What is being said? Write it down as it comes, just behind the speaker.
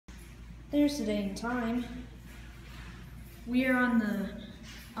There's the date and time. We are on the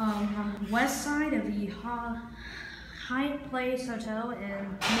west side of the Hyatt Place Hotel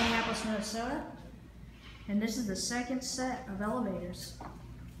in Minneapolis, Minnesota. And this is the second set of elevators.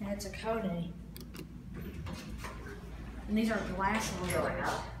 And it's a Kone. And these are glass elevators.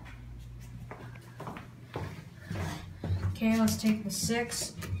 Okay, let's take the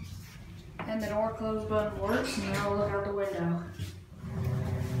 6. And the door close button works, and now we'll look out the window.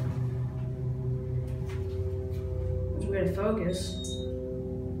 We gotta focus.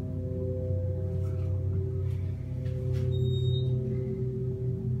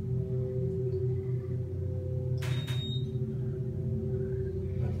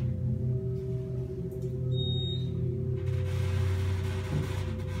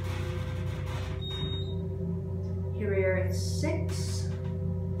 Here we are at 6.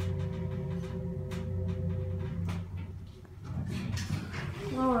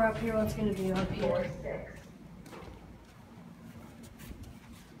 While we're up here, what's gonna be up here? 6.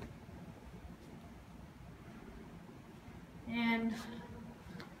 And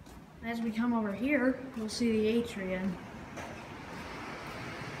as we come over here, we'll see the atrium.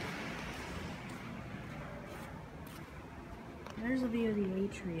 There's a view of the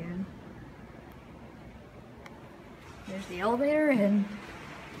atrium. There's the elevator and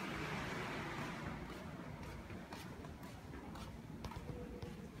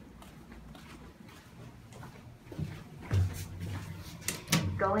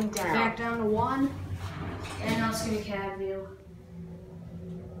going down. Back down to 1. And now let's get a cab view.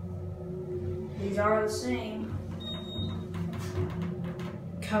 These are the same.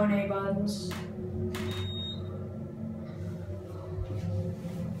 Kone buttons.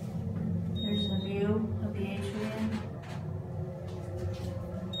 There's the view of the atrium.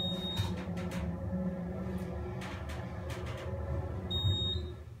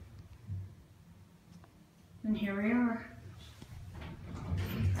 And here we are.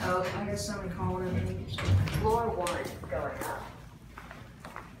 Oh, I guess somebody called it. Floor 1, going up.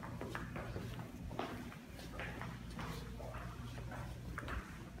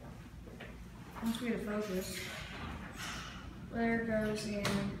 Once we get a focus, there goes in,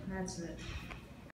 that's it.